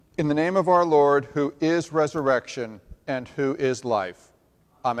In the name of our Lord, who is resurrection and who is life.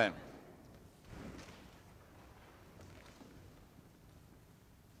 Amen.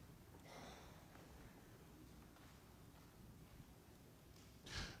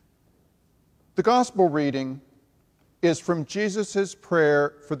 The gospel reading is from Jesus'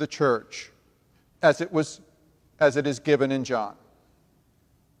 prayer for the church, as it is given in John.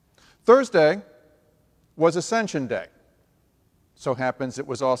 Thursday was Ascension Day. So happens it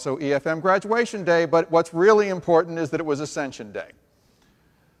was also EFM graduation day, but what's really important is that it was Ascension Day,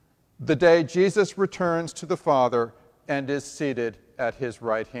 the day Jesus returns to the Father and is seated at his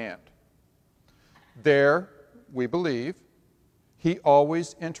right hand. There, we believe, he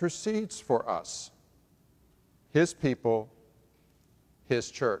always intercedes for us, his people,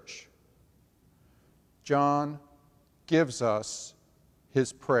 his church. John gives us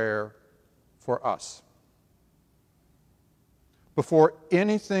his prayer for us. Before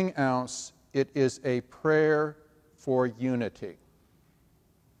anything else, it is a prayer for unity.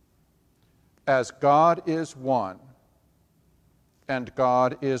 As God is one and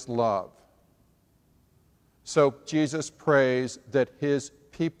God is love, so Jesus prays that his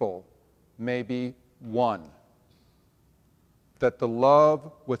people may be one, that the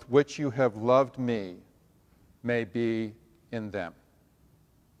love with which you have loved me may be in them.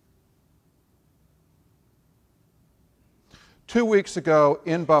 2 weeks ago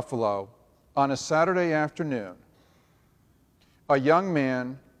in Buffalo, on a Saturday afternoon, a young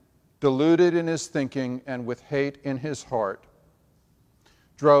man, deluded in his thinking and with hate in his heart,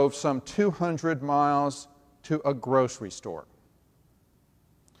 drove some 200 miles to a grocery store,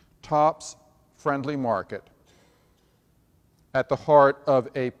 Tops Friendly Market, at the heart of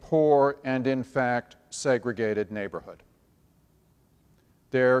a poor and, in fact, segregated neighborhood.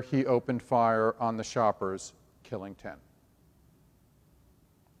 There he opened fire on the shoppers, killing 10.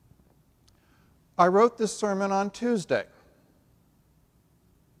 I wrote this sermon on Tuesday,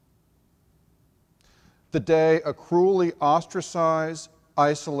 the day a cruelly ostracized,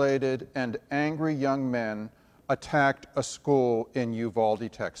 isolated, and angry young men attacked a school in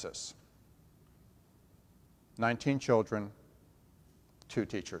Uvalde, Texas. 19 children, 2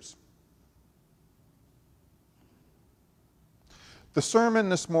 teachers. The sermon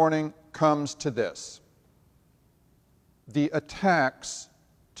this morning comes to this: the attacks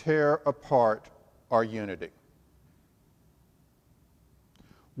tear apart our unity.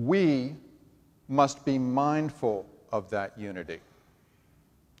 We must be mindful of that unity.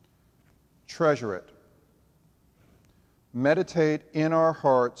 Treasure it. Meditate in our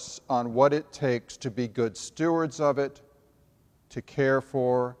hearts on what it takes to be good stewards of it, to care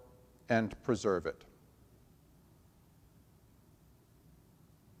for and preserve it.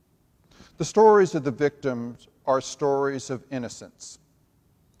 The stories of the victims are stories of innocence,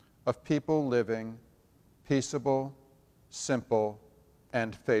 of people living peaceable, simple,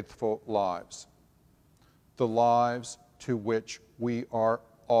 and faithful lives, the lives to which we are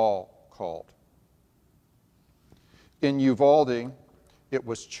all called. In Uvalde, it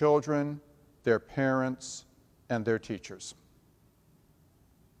was children, their parents, and their teachers.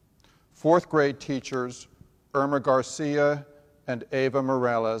 4th grade teachers Irma Garcia and Ava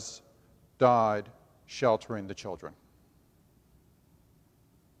Morales died sheltering the children.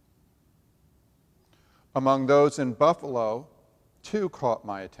 Among those in Buffalo, 2 caught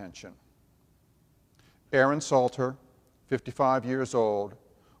my attention. Aaron Salter, 55 years old,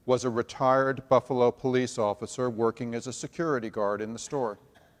 was a retired Buffalo police officer working as a security guard in the store.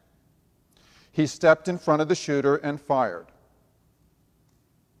 He stepped in front of the shooter and fired.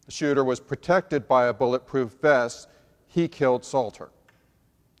 The shooter was protected by a bulletproof vest. He killed Salter.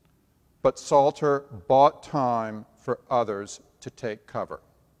 But Salter bought time for others to take cover.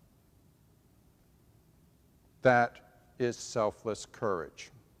 That is selfless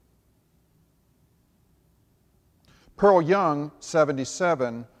courage. Pearl Young,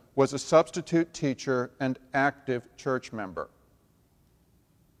 77, was a substitute teacher and active church member.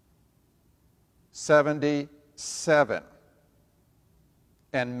 77,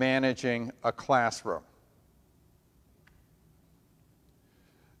 and managing a classroom.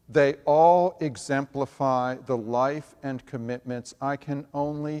 They all exemplify the life and commitments I can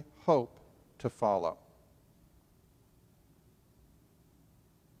only hope to follow.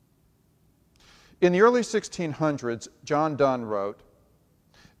 In the early 1600s, John Donne wrote,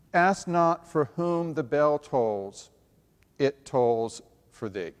 "Ask not for whom the bell tolls, it tolls for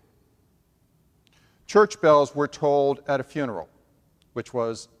thee." Church bells were tolled at a funeral, which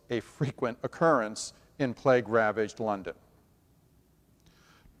was a frequent occurrence in plague-ravaged London.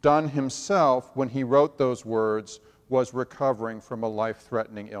 Donne himself, when he wrote those words, was recovering from a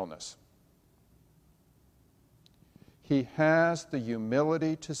life-threatening illness. He has the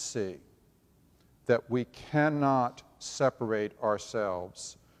humility to see that we cannot separate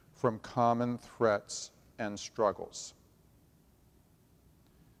ourselves from common threats and struggles.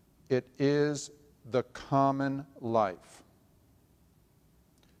 It is the common life,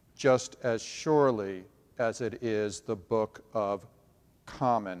 just as surely as it is the book of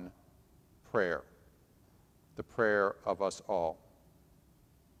common prayer, the prayer of us all.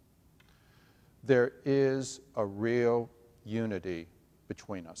 There is a real unity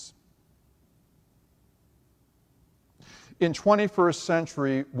between us. In 21st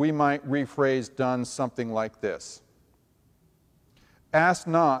century, we might rephrase done something like this. Ask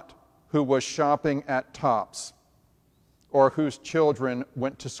not who was shopping at Tops or whose children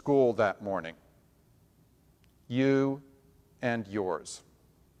went to school that morning. You and yours.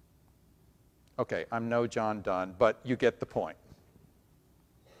 Okay, I'm no John Donne, but you get the point.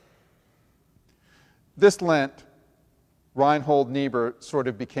 This Lent, Reinhold Niebuhr sort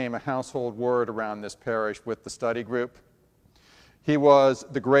of became a household word around this parish with the study group. He was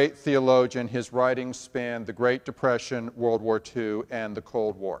the great theologian. His writings spanned the Great Depression, World War II, and the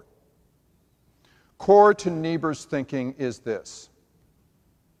Cold War. Core to Niebuhr's thinking is this: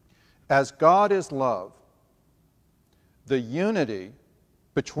 as God is love, the unity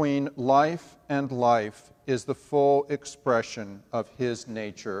between life and life is the full expression of his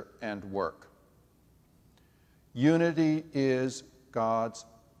nature and work. Unity is God's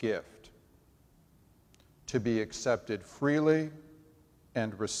gift, to be accepted freely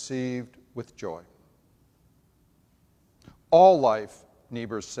and received with joy. All life,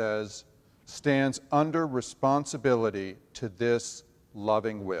 Niebuhr says, stands under responsibility to this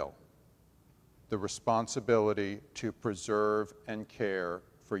loving will, the responsibility to preserve and care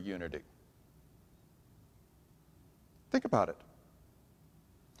for unity. Think about it.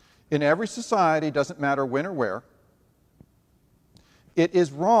 In every society, doesn't matter when or where, it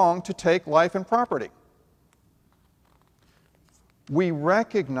is wrong to take life and property. We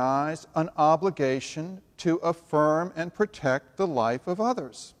recognize an obligation to affirm and protect the life of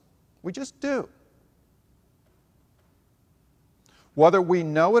others. We just do. Whether we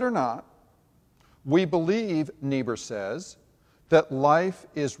know it or not, we believe, Niebuhr says, that life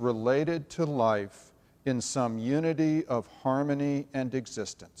is related to life in some unity of harmony and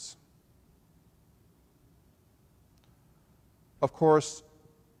existence. Of course,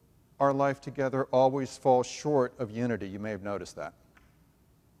 our life together always falls short of unity. You may have noticed that.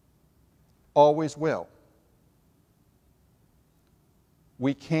 Always will.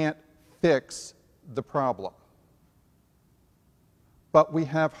 We can't fix the problem, but we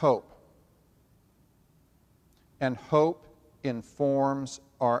have hope. And hope informs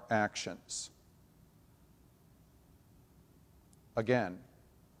our actions. Again,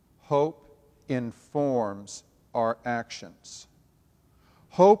 hope informs our actions.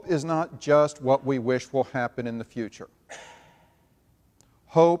 Hope is not just what we wish will happen in the future.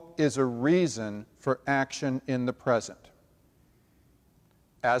 Hope is a reason for action in the present.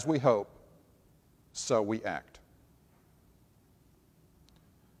 As we hope, so we act.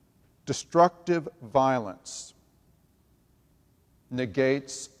 Destructive violence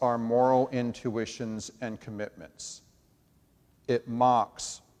negates our moral intuitions and commitments. It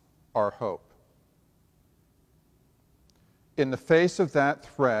mocks our hope. In the face of that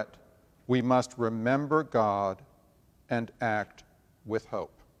threat, we must remember God and act with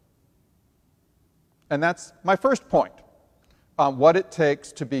hope. And that's my first point on what it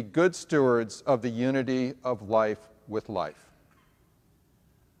takes to be good stewards of the unity of life with life.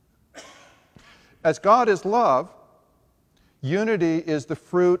 As God is love, unity is the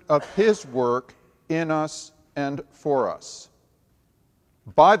fruit of His work in us and for us.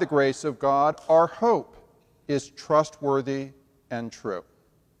 By the grace of God, our hope is trustworthy and true.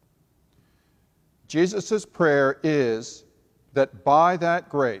 Jesus' prayer is that by that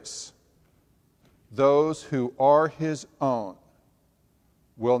grace, those who are His own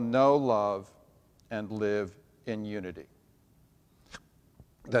will know love and live in unity,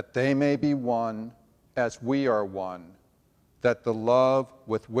 that they may be one as we are one, that the love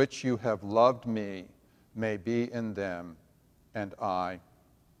with which you have loved me may be in them and I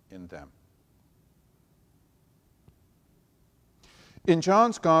in them. In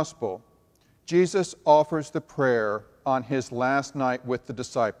John's Gospel, Jesus offers the prayer on His last night with the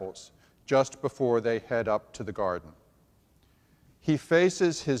disciples, just before they head up to the garden. He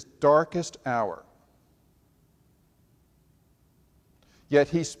faces His darkest hour. Yet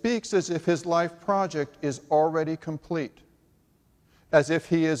He speaks as if His life project is already complete, as if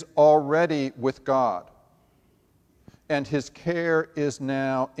He is already with God, and his care is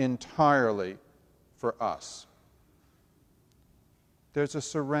now entirely for us. There's a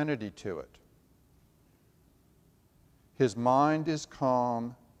serenity to it. His mind is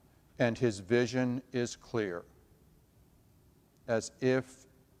calm and his vision is clear, as if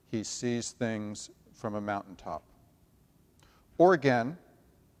he sees things from a mountaintop. Or again,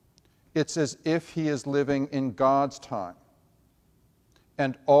 it's as if he is living in God's time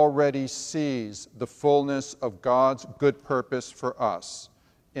and already sees the fullness of God's good purpose for us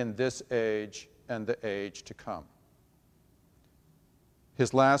in this age and the age to come.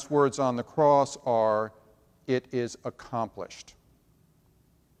 His last words on the cross are, "It is accomplished."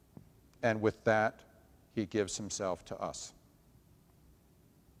 And with that, he gives himself to us.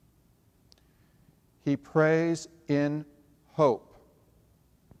 He prays in hope,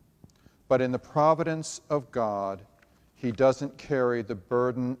 but in the providence of God, he doesn't carry the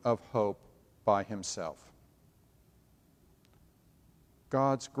burden of hope by himself.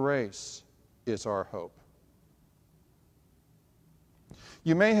 God's grace is our hope.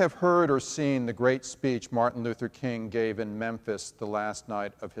 You may have heard or seen the great speech Martin Luther King gave in Memphis the last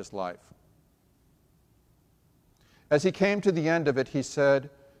night of his life. As he came to the end of it, he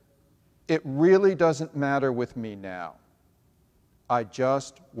said, "It really doesn't matter with me now. I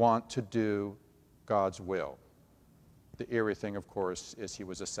just want to do God's will." The eerie thing, of course, is he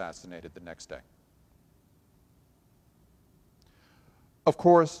was assassinated the next day. Of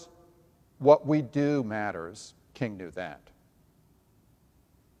course, what we do matters. King knew that.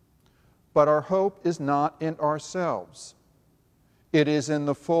 But our hope is not in ourselves. It is in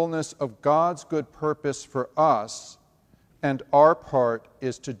the fullness of God's good purpose for us, and our part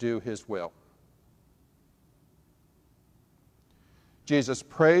is to do his will. Jesus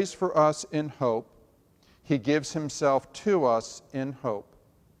prays for us in hope. He gives himself to us in hope.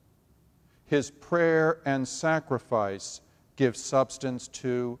 His prayer and sacrifice give substance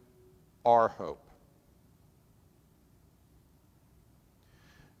to our hope.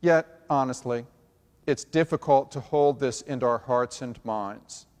 Yet, honestly, it's difficult to hold this in our hearts and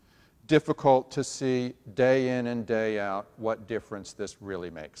minds, difficult to see day in and day out what difference this really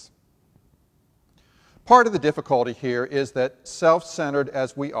makes. Part of the difficulty here is that, self-centered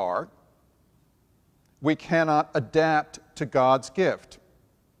as we are, we cannot adapt to God's gift,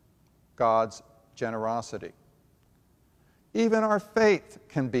 God's generosity. Even our faith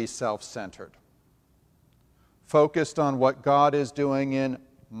can be self-centered, focused on what God is doing in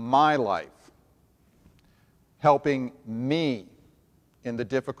my life, helping me in the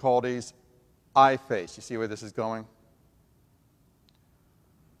difficulties I face. You see where this is going?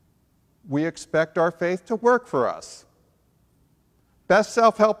 We expect our faith to work for us. Best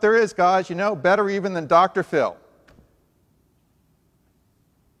self-help there is, guys, you know, better even than Dr. Phil.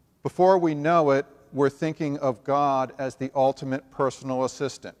 Before we know it, we're thinking of God as the ultimate personal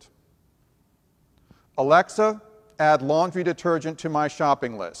assistant. Alexa, add laundry detergent to my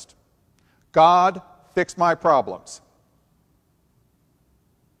shopping list. God, fix my problems.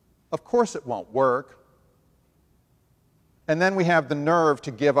 Of course it won't work. And then we have the nerve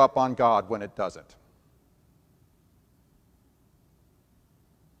to give up on God when it doesn't.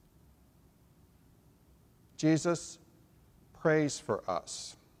 Jesus prays for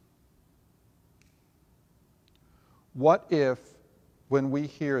us. What if, when we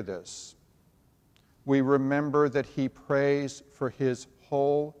hear this, we remember that he prays for his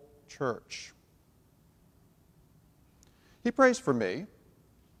whole church? He prays for me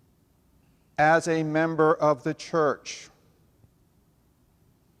as a member of the church,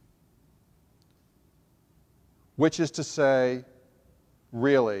 which is to say,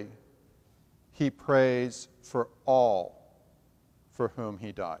 really, he prays for all for whom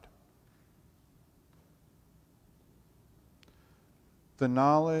he died. The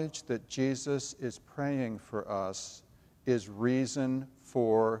knowledge that Jesus is praying for us is reason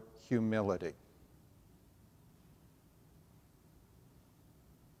for humility.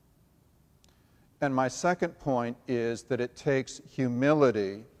 And my second point is that it takes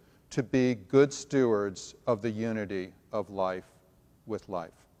humility to be good stewards of the unity of life with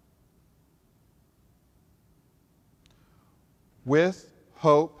life. With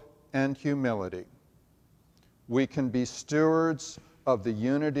hope and humility, we can be stewards of the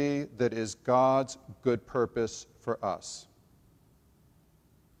unity that is God's good purpose for us.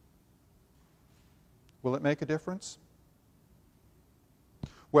 Will it make a difference?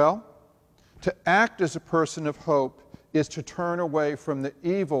 Well, to act as a person of hope is to turn away from the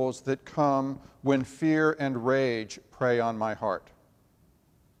evils that come when fear and rage prey on my heart.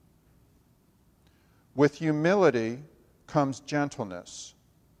 With humility comes gentleness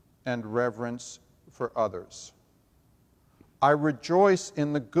and reverence for others. I rejoice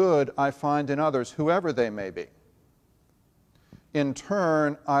in the good I find in others, whoever they may be. In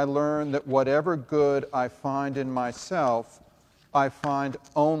turn, I learn that whatever good I find in myself, I find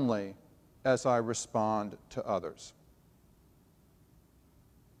only as I respond to others.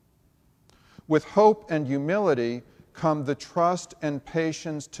 With hope and humility come the trust and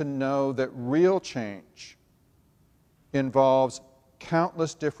patience to know that real change involves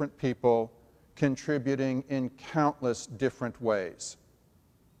countless different people contributing in countless different ways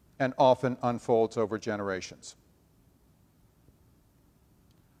and often unfolds over generations.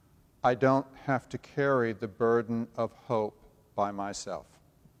 I don't have to carry the burden of hope by myself.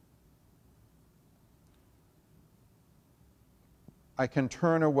 I can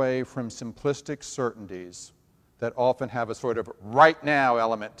turn away from simplistic certainties that often have a sort of right now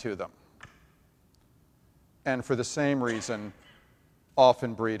element to them, and for the same reason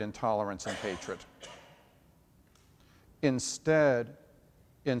often breed intolerance and hatred. Instead,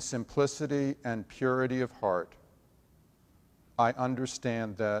 in simplicity and purity of heart, I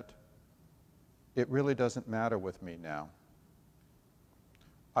understand that it really doesn't matter with me now.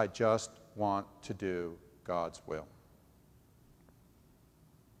 I just want to do God's will.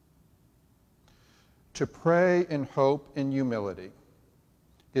 To pray in hope and humility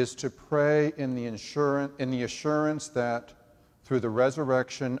is to pray in the assurance that through the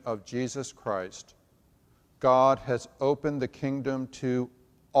resurrection of Jesus Christ, God has opened the kingdom to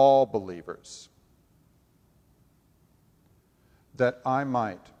all believers, that I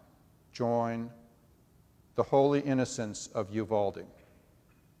might join the holy innocents of Uvalde,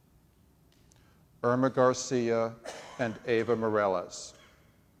 Irma Garcia and Ava Morales,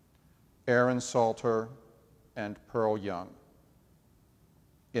 Aaron Salter and Pearl Young,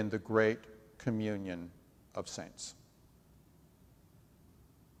 in the great communion of saints.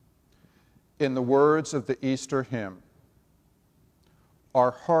 In the words of the Easter hymn, our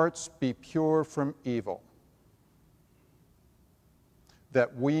hearts be pure from evil,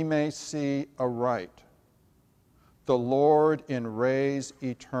 that we may see aright the Lord in rays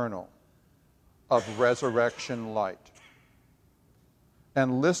eternal of resurrection light,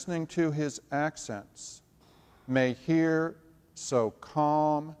 and listening to his accents may hear so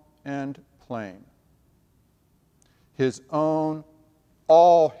calm and plain his own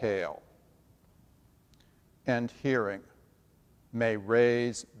all hail, and hearing may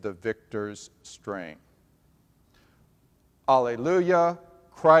raise the victor's strain. Alleluia,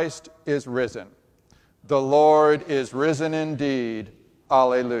 Christ is risen. The Lord is risen indeed.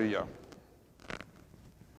 Alleluia.